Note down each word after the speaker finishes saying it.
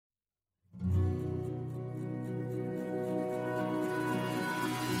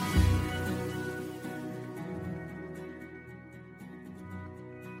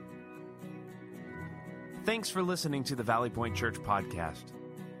Thanks for listening to the Valley Point Church podcast.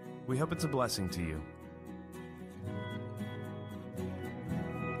 We hope it's a blessing to you.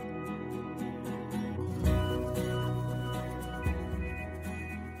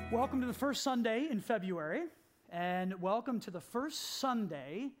 Welcome to the first Sunday in February, and welcome to the first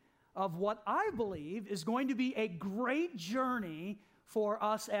Sunday of what I believe is going to be a great journey for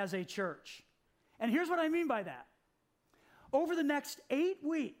us as a church. And here's what I mean by that. Over the next 8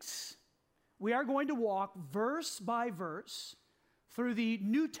 weeks, we are going to walk verse by verse through the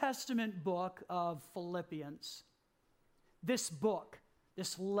New Testament book of Philippians. This book,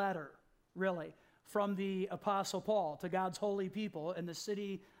 this letter, really, from the Apostle Paul to God's holy people in the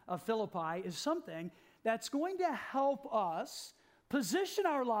city of Philippi is something that's going to help us position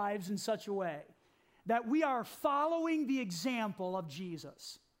our lives in such a way that we are following the example of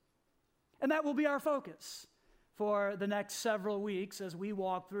Jesus. And that will be our focus for the next several weeks as we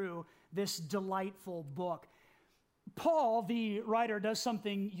walk through this delightful book. Paul, the writer, does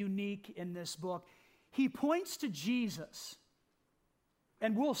something unique in this book. He points to Jesus,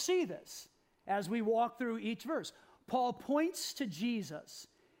 and we'll see this as we walk through each verse. Paul points to Jesus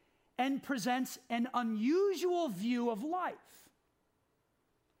and presents an unusual view of life.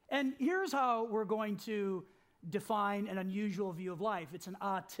 And here's how we're going to define an unusual view of life. It's an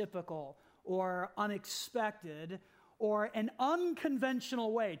atypical or unexpected or an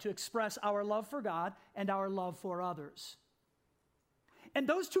unconventional way to express our love for God and our love for others. And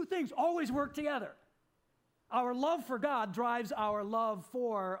those two things always work together. Our love for God drives our love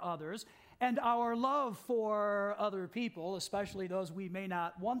for others, and our love for other people, especially those we may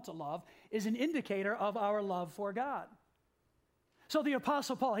not want to love, is an indicator of our love for God. So the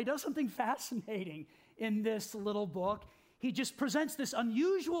Apostle Paul, he does something fascinating in this little book. He just presents this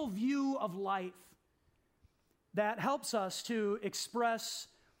unusual view of life that helps us to express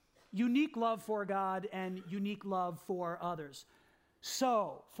unique love for God and unique love for others.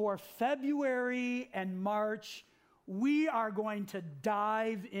 So, for February and March, we are going to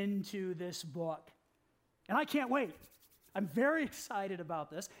dive into this book. And I can't wait. I'm very excited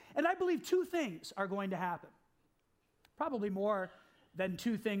about this. And I believe two things are going to happen. Probably more than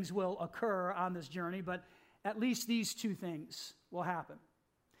two things will occur on this journey, but at least these two things will happen.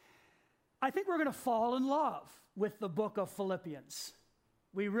 I think we're going to fall in love with the book of Philippians.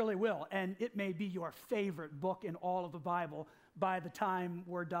 We really will. And it may be your favorite book in all of the Bible by the time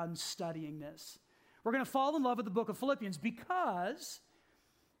we're done studying this. We're going to fall in love with the book of Philippians because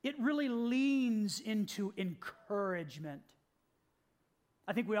it really leans into encouragement.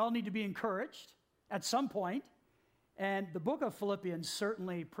 I think we all need to be encouraged at some point, and the book of Philippians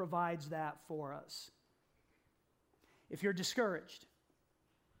certainly provides that for us. If you're discouraged,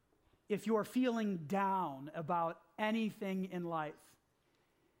 if you're feeling down about anything in life,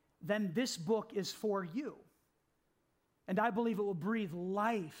 then this book is for you. And I believe it will breathe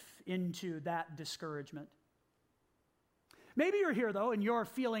life into that discouragement. Maybe you're here, though, and you're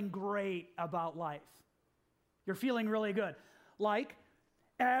feeling great about life. You're feeling really good. Like,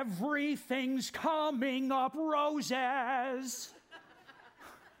 everything's coming up roses.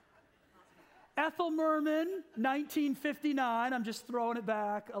 Ethel Merman, 1959. I'm just throwing it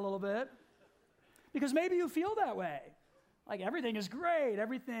back a little bit. Because maybe you feel that way. Like everything is great.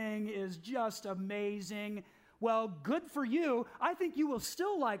 Everything is just amazing. Well, good for you. I think you will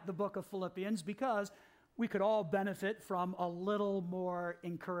still like the book of Philippians because we could all benefit from a little more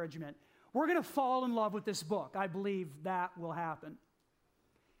encouragement. We're going to fall in love with this book. I believe that will happen.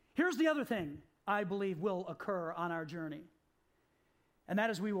 Here's the other thing I believe will occur on our journey. And that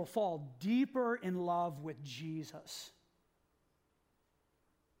is we will fall deeper in love with Jesus.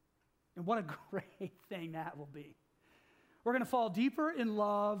 And what a great thing that will be. We're going to fall deeper in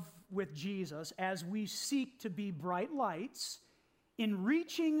love with Jesus as we seek to be bright lights in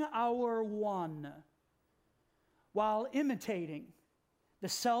reaching our one while imitating the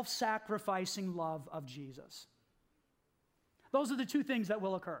self-sacrificing love of Jesus. Those are the two things that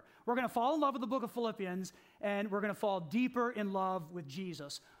will occur. We're going to fall in love with the book of Philippians, and we're going to fall deeper in love with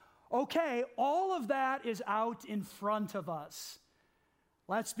Jesus. Okay, all of that is out in front of us.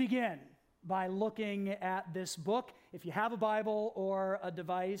 Let's begin by looking at this book. If you have a Bible or a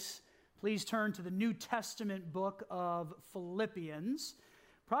device, please turn to the New Testament book of Philippians.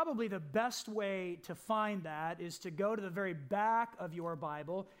 Probably the best way to find that is to go to the very back of your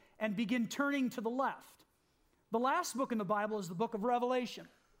Bible and begin turning to the left. The last book in the Bible is the book of Revelation.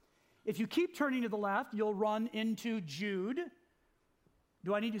 If you keep turning to the left, you'll run into Jude.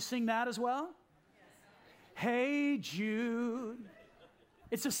 Do I need to sing that as well? Yes. Hey, Jude.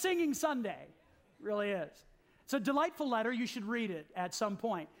 It's a singing Sunday. It really is. It's a delightful letter. You should read it at some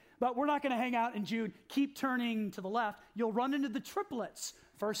point. But we're not going to hang out in Jude. Keep turning to the left. You'll run into the triplets,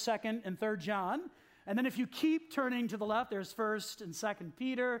 1st, 2nd, and 3rd John. And then if you keep turning to the left, there's 1st and 2nd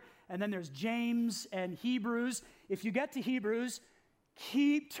Peter, and then there's James and Hebrews. If you get to Hebrews,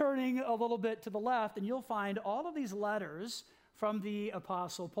 keep turning a little bit to the left, and you'll find all of these letters from the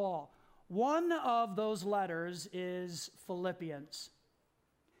Apostle Paul. One of those letters is Philippians.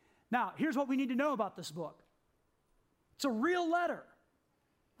 Now, here's what we need to know about this book. It's a real letter.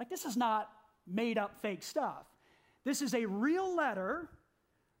 Like, this is not made up fake stuff. This is a real letter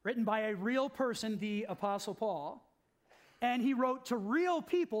written by a real person, the Apostle Paul, and he wrote to real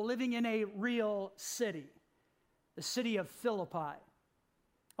people living in a real city, the city of Philippi.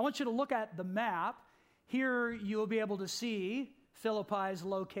 I want you to look at the map. Here you'll be able to see Philippi's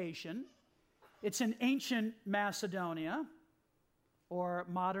location. It's in ancient Macedonia, or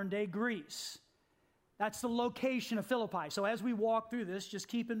modern-day Greece. That's the location of Philippi. So as we walk through this, just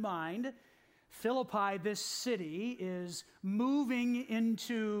keep in mind, Philippi, this city, is moving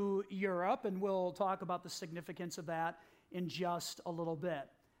into Europe, and we'll talk about the significance of that in just a little bit.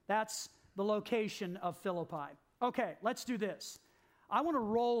 That's the location of Philippi. Okay, let's do this. I want to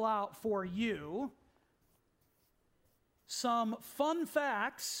roll out for you some fun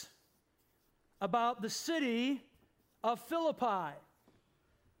facts about the city of Philippi.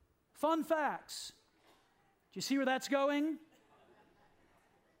 Fun facts. Do you see where that's going?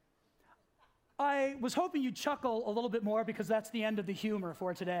 I was hoping you'd chuckle a little bit more because that's the end of the humor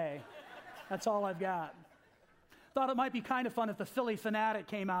for today. That's all I've got. Thought it might be kind of fun if the Philly Fanatic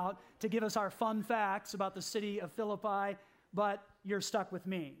came out to give us our fun facts about the city of Philippi, but you're stuck with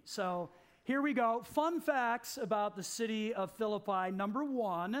me. So here we go. Fun facts about the city of Philippi. Number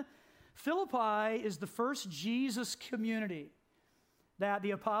 1, Philippi is the first Jesus community that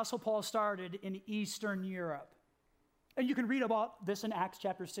the Apostle Paul started in Eastern Europe. And you can read about this in Acts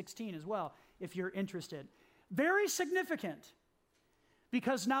chapter 16 as well, if you're interested. Very significant,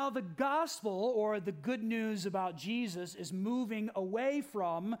 because now the gospel, or the good news about Jesus, is moving away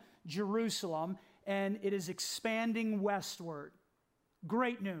from Jerusalem, and it is expanding westward.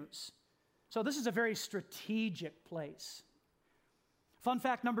 Great news. So this is a very strategic place. Fun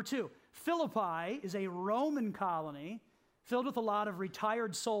fact number 2, Philippi is a Roman colony filled with a lot of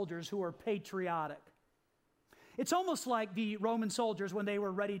retired soldiers who are patriotic. It's almost like the Roman soldiers, when they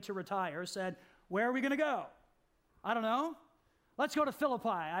were ready to retire, said, "Where are we going to go? I don't know. Let's go to Philippi.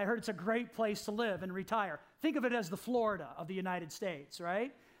 I heard it's a great place to live and retire." Think of it as the Florida of the United States,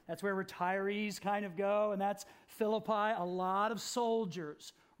 right? That's where retirees kind of go, and that's Philippi. A lot of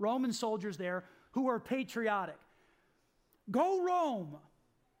soldiers, Roman soldiers there, who are patriotic. Go Rome.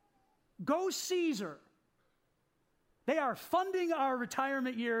 Go Caesar. They are funding our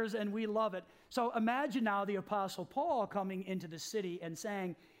retirement years, and we love it. So imagine now the Apostle Paul coming into the city and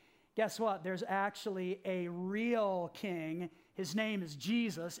saying, guess what? There's actually a real king. His name is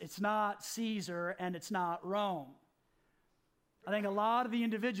Jesus. It's not Caesar, and it's not Rome. I think a lot of the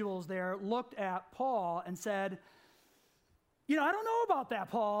individuals there looked at Paul and said, I don't know about that,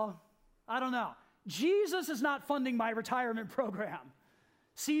 Paul. I don't know. Jesus is not funding my retirement program.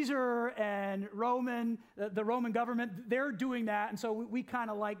 Caesar and the Roman government, they're doing that, and so we kind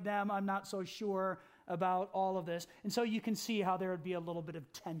of like them. I'm not so sure about all of this. And so you can see how there would be a little bit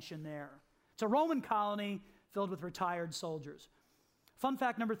of tension there. It's a Roman colony filled with retired soldiers. Fun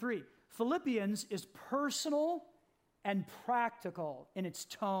fact number 3, Philippians is personal and practical in its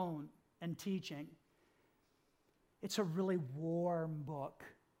tone and teaching. It's a really warm book,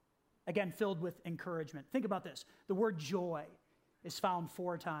 again, filled with encouragement. Think about this. The word joy is found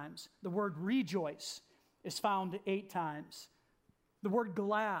 4 times. The word rejoice is found 8 times. The word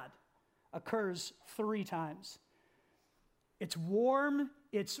glad occurs 3 times. It's warm,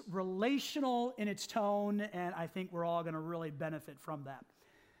 it's relational in its tone, and I think we're all going to really benefit from that.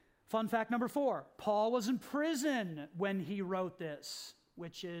 Fun fact number 4, Paul was in prison when he wrote this,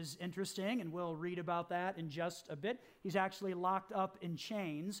 which is interesting, and we'll read about that in just a bit. He's actually locked up in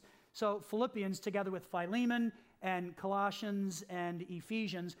chains. So Philippians, together with Philemon and Colossians and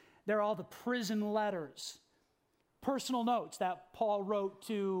Ephesians, they're all the prison letters, personal notes that Paul wrote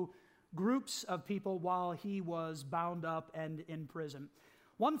to groups of people while he was bound up and in prison.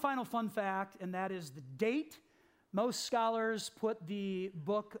 One final fun fact, and that is the date. Most scholars put the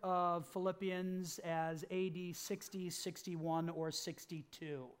book of Philippians as AD 60, 61, or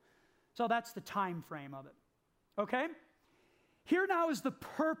 62. So that's the time frame of it. Okay? Here now is the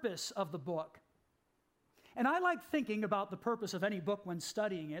purpose of the book. And I like thinking about the purpose of any book when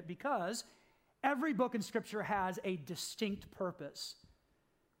studying it because every book in Scripture has a distinct purpose.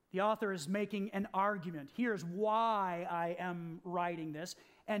 The author is making an argument. Here's why I am writing this.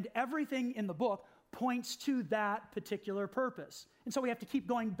 and everything in the book points to that particular purpose. And so we have to keep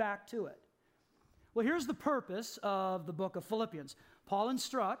going back to it. Well, here's the purpose of the book of Philippians. Paul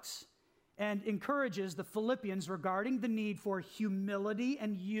instructs and encourages the Philippians regarding the need for humility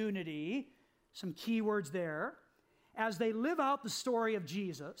and unity, some key words there, as they live out the story of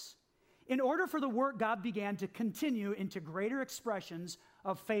Jesus, in order for the work God began to continue into greater expressions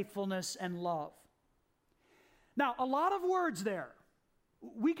of faithfulness and love. Now, a lot of words there.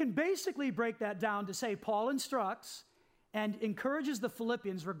 We can basically break that down to say Paul instructs and encourages the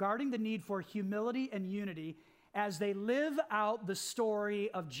Philippians regarding the need for humility and unity as they live out the story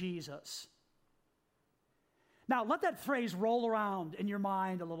of Jesus. Now, let that phrase roll around in your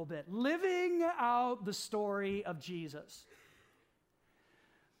mind a little bit. Living out the story of Jesus.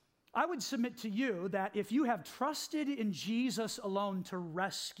 I would submit to you that if you have trusted in Jesus alone to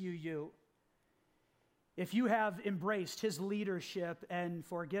rescue you, if you have embraced his leadership and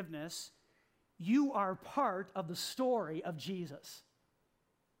forgiveness, you are part of the story of Jesus.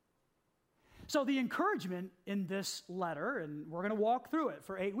 So the encouragement in this letter, and we're going to walk through it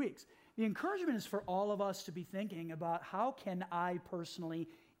for 8 weeks, the encouragement is for all of us to be thinking about how can I personally,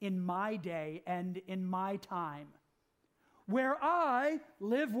 in my day and in my time, where I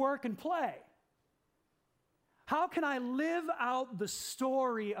live, work, and play, how can I live out the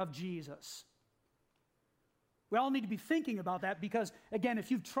story of Jesus? We all need to be thinking about that because, again,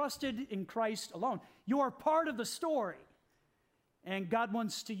 if you've trusted in Christ alone, you're part of the story. And God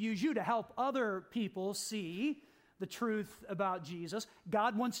wants to use you to help other people see the truth about Jesus.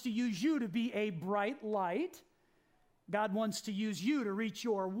 God wants to use you to be a bright light. God wants to use you to reach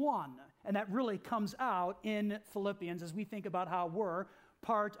your one. And that really comes out in Philippians as we think about how we're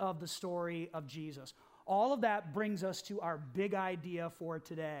part of the story of Jesus. All of that brings us to our big idea for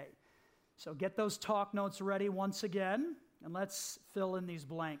today. So get those talk notes ready once again, and let's fill in these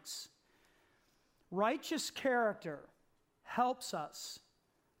blanks. Righteous character helps us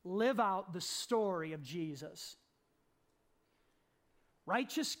live out the story of Jesus.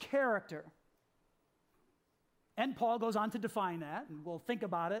 Righteous character. And Paul goes on to define that, and we'll think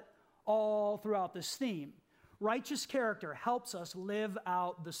about it all throughout this theme. Righteous character helps us live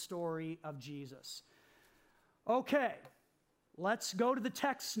out the story of Jesus. Okay, let's go to the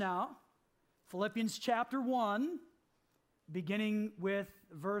text now. Philippians chapter 1, beginning with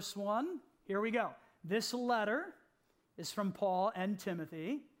verse 1. Here we go. This letter is from Paul and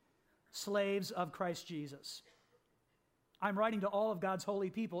Timothy, slaves of Christ Jesus. I'm writing to all of God's holy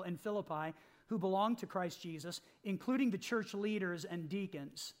people in Philippi who belong to Christ Jesus, including the church leaders and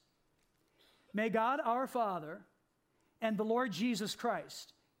deacons. May God our Father and the Lord Jesus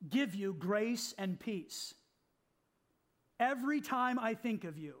Christ give you grace and peace. Every time I think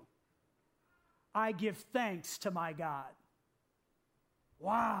of you, I give thanks to my God.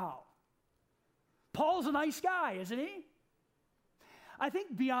 Wow. Paul's a nice guy, isn't he? I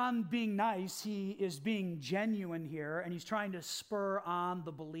think beyond being nice, he is being genuine here, and he's trying to spur on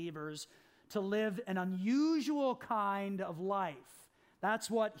the believers to live an unusual kind of life.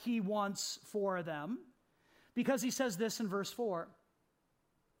 That's what he wants for them, because he says this in verse 4.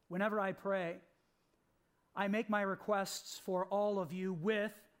 Whenever I pray, I make my requests for all of you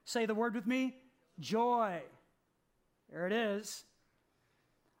with, say the word with me, joy. There it is.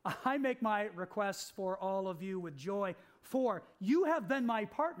 I make my requests for all of you with joy, for you have been my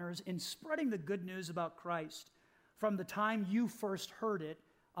partners in spreading the good news about Christ from the time you first heard it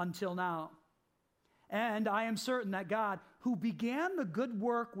until now. And I am certain that God, who began the good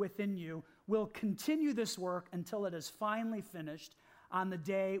work within you, will continue this work until it is finally finished on the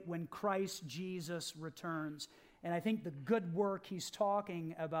day when Christ Jesus returns. And I think the good work he's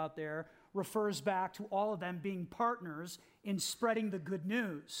talking about there refers back to all of them being partners in spreading the good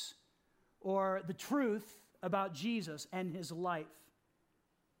news or the truth about Jesus and his life.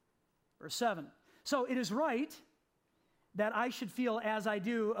 Verse 7. So it is right that I should feel as I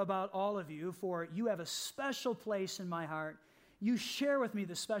do about all of you, for you have a special place in my heart. You share with me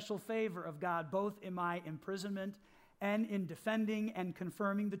the special favor of God, both in my imprisonment and in defending and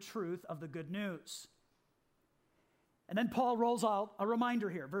confirming the truth of the good news. And then Paul rolls out a reminder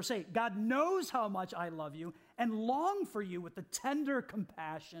here. Verse 8, God knows how much I love you and long for you with the tender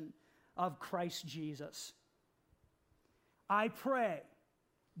compassion of Christ Jesus. I pray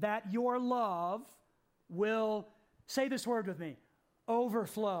that your love will, say this word with me,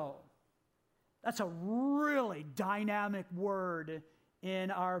 overflow. That's a really dynamic word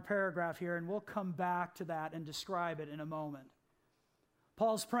in our paragraph here, and we'll come back to that and describe it in a moment.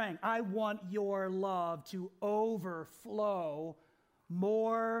 Paul's praying, I want your love to overflow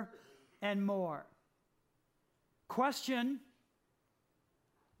more and more. Question,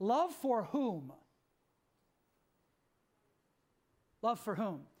 Love for whom? Love for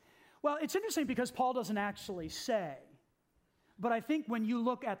whom? Well, it's interesting because Paul doesn't actually say. But I think when you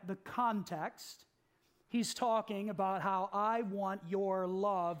look at the context, he's talking about how I want your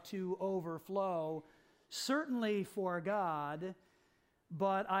love to overflow, certainly for God,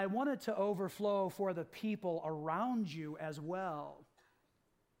 but I want it to overflow for the people around you as well.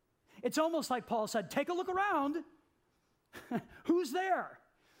 It's almost like Paul said, take a look around. Who's there?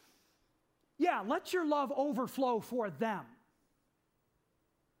 Yeah, let your love overflow for them.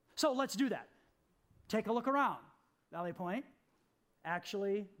 So let's do that. Take a look around. Valley Point,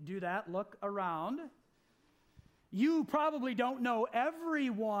 actually do that. Look around. You probably don't know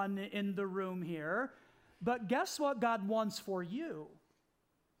everyone in the room here, but guess what God wants for you?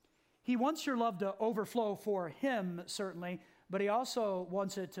 He wants your love to overflow for him, certainly, but he also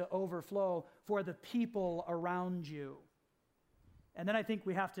wants it to overflow for the people around you. And then I think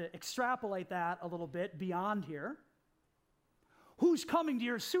we have to extrapolate that a little bit beyond here. Who's coming to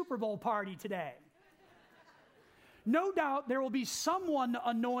your Super Bowl party today? No doubt there will be someone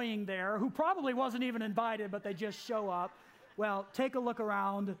annoying there who probably wasn't even invited, but they just show up. Well, take a look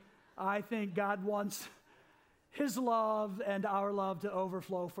around. I think God wants his love and our love to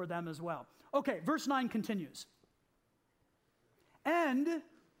overflow for them as well. Okay, verse 9 continues. And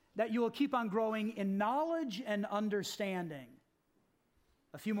that you will keep on growing in knowledge and understanding.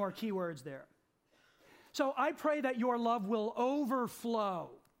 A few more key words there. So I pray that your love will overflow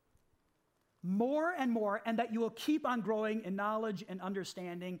more and more, and that you will keep on growing in knowledge and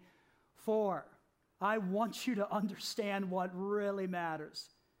understanding. For I want you to understand what really matters,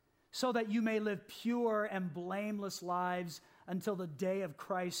 so that you may live pure and blameless lives until the day of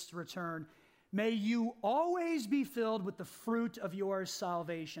Christ's return. May you always be filled with the fruit of your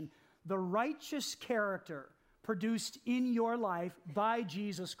salvation, the righteous character produced in your life by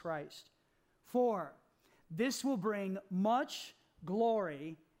Jesus Christ. For this will bring much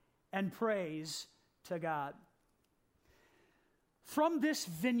glory and praise to God. From this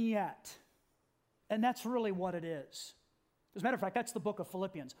vignette, and that's really what it is. As a matter of fact, that's the book of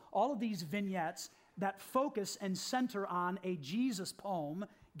Philippians. All of these vignettes that focus and center on a Jesus poem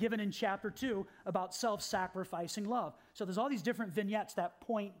given in chapter 2 about self-sacrificing love. So there's all these different vignettes that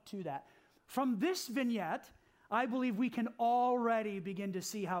point to that. From this vignette, I believe we can already begin to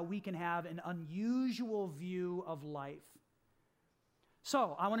see how we can have an unusual view of life.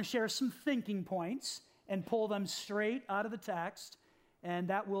 So I want to share some thinking points and pull them straight out of the text, and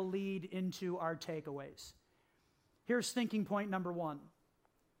that will lead into our takeaways. Here's thinking point number 1.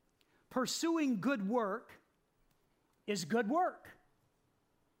 Pursuing good work is good work.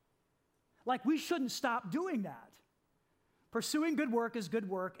 Like, we shouldn't stop doing that. Pursuing good work is good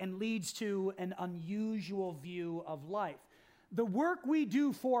work and leads to an unusual view of life. The work we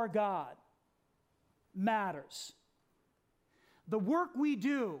do for God matters. The work we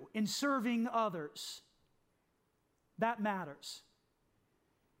do in serving others, that matters.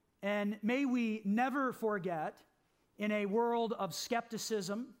 And may we never forget, in a world of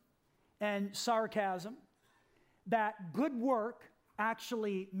skepticism and sarcasm, that good work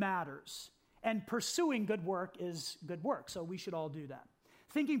actually matters. And pursuing good work is good work, so we should all do that.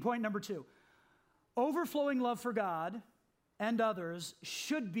 Thinking point number 2, overflowing love for God and others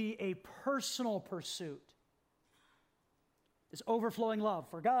should be a personal pursuit. This overflowing love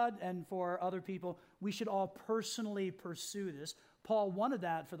for God and for other people, we should all personally pursue this. Paul wanted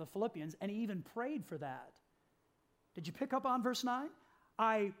that for the Philippians, and he even prayed for that. Did you pick up on verse 9?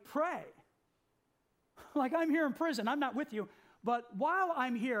 I pray. Like, I'm here in prison, I'm not with you. But while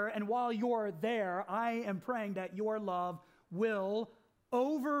I'm here and while you're there, I am praying that your love will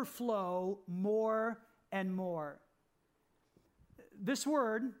overflow more and more. This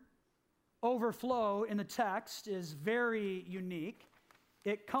word, overflow, in the text is very unique.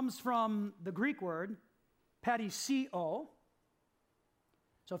 It comes from the Greek word, patisio.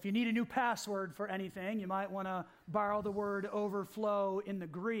 So if you need a new password for anything, you might want to borrow the word overflow in the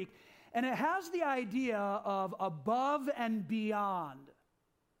Greek. And it has the idea of above and beyond,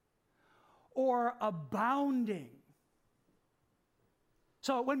 or abounding.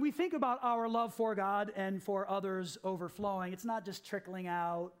 So when we think about our love for God and for others overflowing, it's not just trickling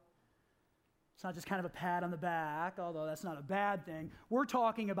out. It's not just kind of a pat on the back, although that's not a bad thing. We're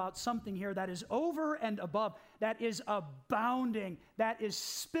talking about something here that is over and above, that is abounding, that is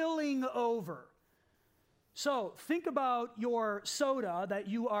spilling over. So think about your soda that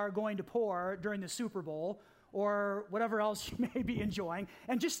you are going to pour during the Super Bowl or whatever else you may be enjoying,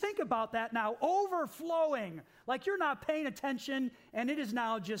 and just think about that now overflowing, like you're not paying attention and it is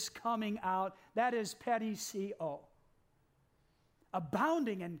now just coming out. That is patisio.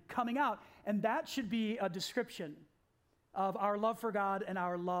 abounding and coming out. And that should be a description of our love for God and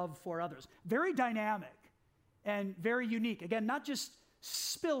our love for others. Very dynamic and very unique. Again, not just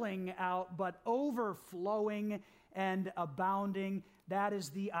spilling out, but overflowing and abounding. That is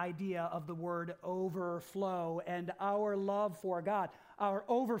the idea of the word overflow. And our love for God, our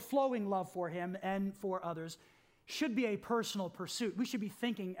overflowing love for Him and for others, should be a personal pursuit. We should be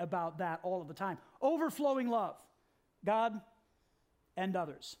thinking about that all of the time. Overflowing love, God and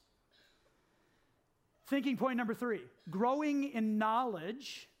others. Thinking point number 3, growing in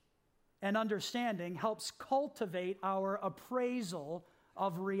knowledge and understanding helps cultivate our appraisal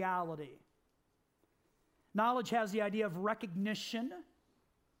of reality. Knowledge has the idea of recognition.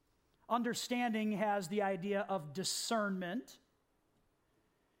 Understanding has the idea of discernment.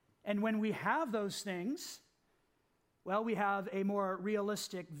 And when we have those things, well, we have a more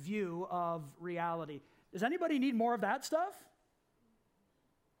realistic view of reality. Does anybody need more of that stuff?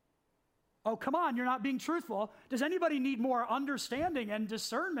 Oh, come on, you're not being truthful. Does anybody need more understanding and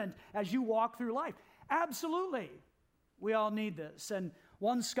discernment as you walk through life? Absolutely. We all need this. And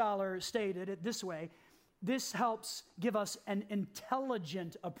one scholar stated it this way: this helps give us an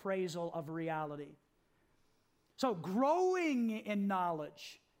intelligent appraisal of reality. So growing in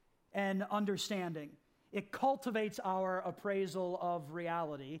knowledge and understanding, it cultivates our appraisal of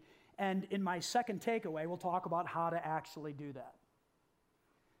reality. And in my second takeaway, we'll talk about how to actually do that.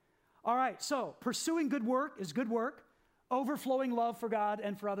 All right, so pursuing good work is good work. Overflowing love for God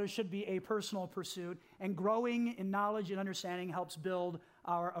and for others should be a personal pursuit. And growing in knowledge and understanding helps build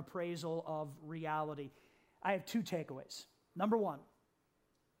our appraisal of reality. I have 2 takeaways. Number 1,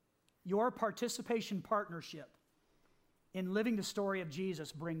 your participation partnership in living the story of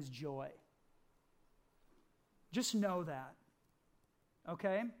Jesus brings joy. Just know that,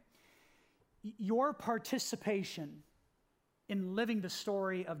 okay? Your participation in living the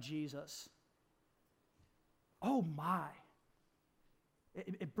story of Jesus, oh my,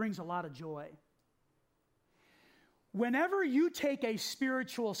 it brings a lot of joy. Whenever you take a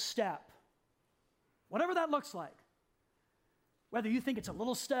spiritual step, whatever that looks like, whether you think it's a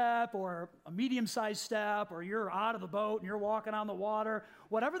little step or a medium-sized step or you're out of the boat and you're walking on the water,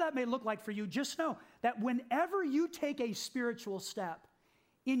 whatever that may look like for you, just know that whenever you take a spiritual step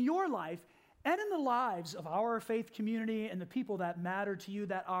in your life and in the lives of our faith community and the people that matter to you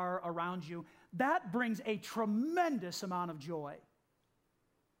that are around you, that brings a tremendous amount of joy.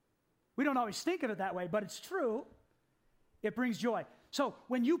 We don't always think of it that way, but it's true. It brings joy. So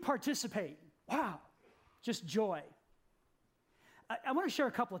when you participate, wow, just joy. I want to share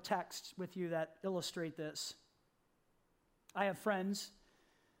a couple of texts with you that illustrate this. I have friends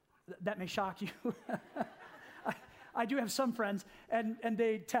that may shock you. I do have some friends, and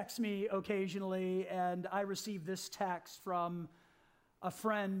they text me occasionally, and I receive this text from a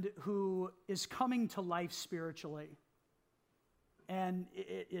friend who is coming to life spiritually. And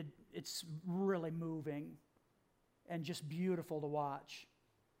it's really moving and just beautiful to watch.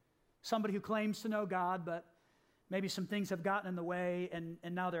 Somebody who claims to know God, but maybe some things have gotten in the way, and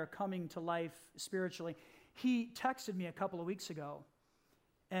now they're coming to life spiritually. He texted me a couple of weeks ago,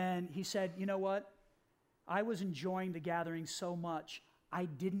 and he said, you know what? I was enjoying the gathering so much, I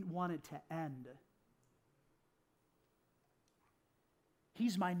didn't want it to end.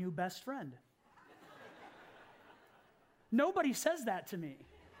 He's my new best friend. Nobody says that to me.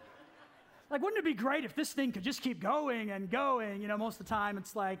 Like, wouldn't it be great if this thing could just keep going and going? You know, most of the time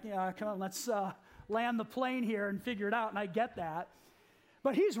it's like, yeah, come on, let's land the plane here and figure it out, and I get that.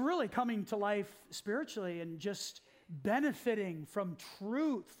 But he's really coming to life spiritually and just benefiting from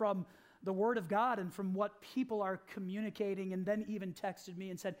truth, from the Word of God, and from what people are communicating, and then even texted me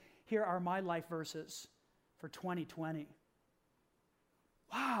and said, here are my life verses for 2020.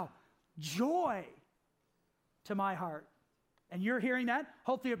 Wow, joy to my heart. And you're hearing that?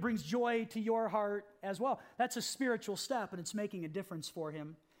 Hopefully it brings joy to your heart as well. That's a spiritual step, and it's making a difference for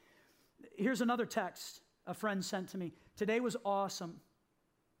him. Here's another text a friend sent to me. Today was awesome.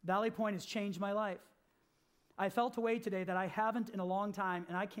 Valley Point has changed my life. I felt a way today that I haven't in a long time,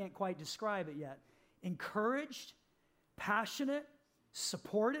 and I can't quite describe it yet. Encouraged, passionate,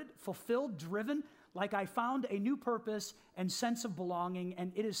 supported, fulfilled, driven, like I found a new purpose and sense of belonging,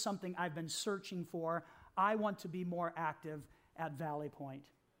 and it is something I've been searching for. I want to be more active at Valley Point.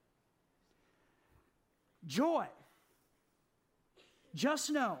 Joy.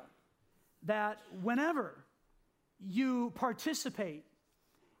 Just know that whenever you participate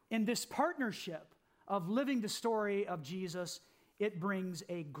in this partnership of living the story of Jesus, it brings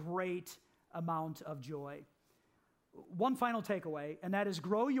a great amount of joy. One final takeaway, and that is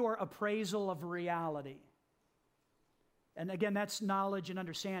grow your appraisal of reality And again, that's knowledge and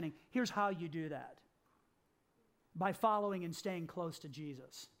understanding. Here's how you do that. By following and staying close to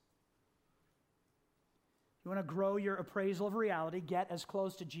Jesus. You want to grow your appraisal of reality, get as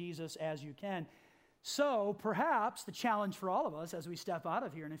close to Jesus as you can. So perhaps the challenge for all of us as we step out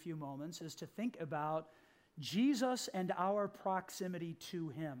of here in a few moments is to think about Jesus and our proximity to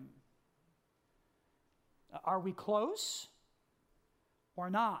him. Are we close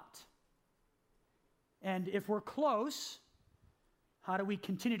or not? And if we're close, how do we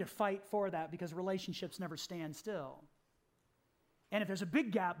continue to fight for that? Because relationships never stand still. And if there's a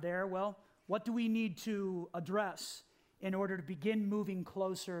big gap there, well, what do we need to address in order to begin moving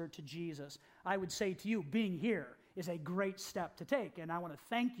closer to Jesus? I would say to you, being here is a great step to take. And I want to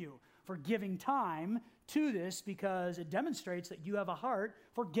thank you for giving time to this because it demonstrates that you have a heart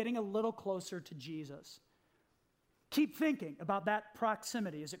for getting a little closer to Jesus. Keep thinking about that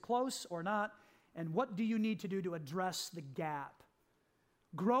proximity. Is it close or not? And what do you need to do to address the gap?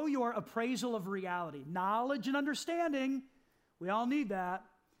 Grow your appraisal of reality, knowledge and understanding. We all need that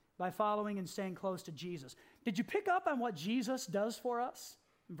by following and staying close to Jesus. Did you pick up on what Jesus does for us?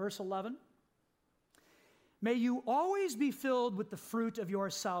 In verse 11. May you always be filled with the fruit of your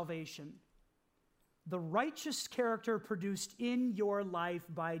salvation, the righteous character produced in your life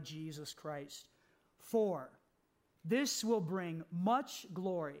by Jesus Christ. For this will bring much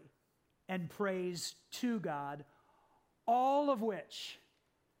glory and praise to God, all of which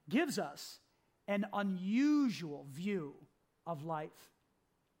gives us an unusual view of life.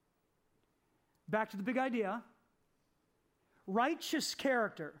 Back to the big idea. Righteous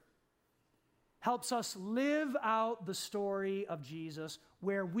character helps us live out the story of Jesus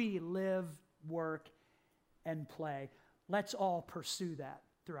where we live, work, and play. Let's all pursue that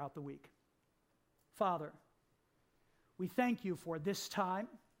throughout the week. Father, we thank you for this time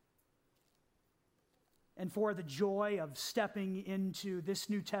and for the joy of stepping into this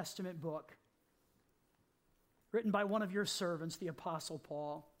New Testament book written by one of your servants, the Apostle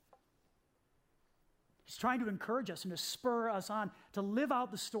Paul. He's trying to encourage us and to spur us on to live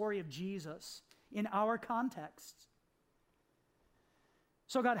out the story of Jesus in our context.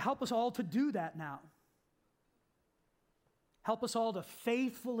 So God, help us all to do that now. Help us all to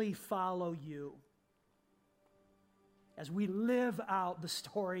faithfully follow you as we live out the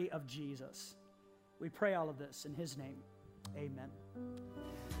story of Jesus. We pray all of this in his name. Amen.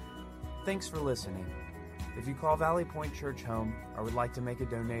 Thanks for listening. If you call Valley Point Church home or would like to make a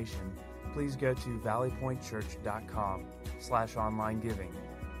donation, please go to valleypointchurch.com/online giving.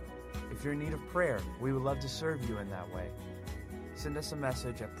 If you're in need of prayer, we would love to serve you in that way. Send us a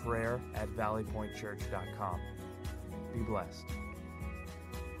message at prayer@valleypointchurch.com. Be blessed.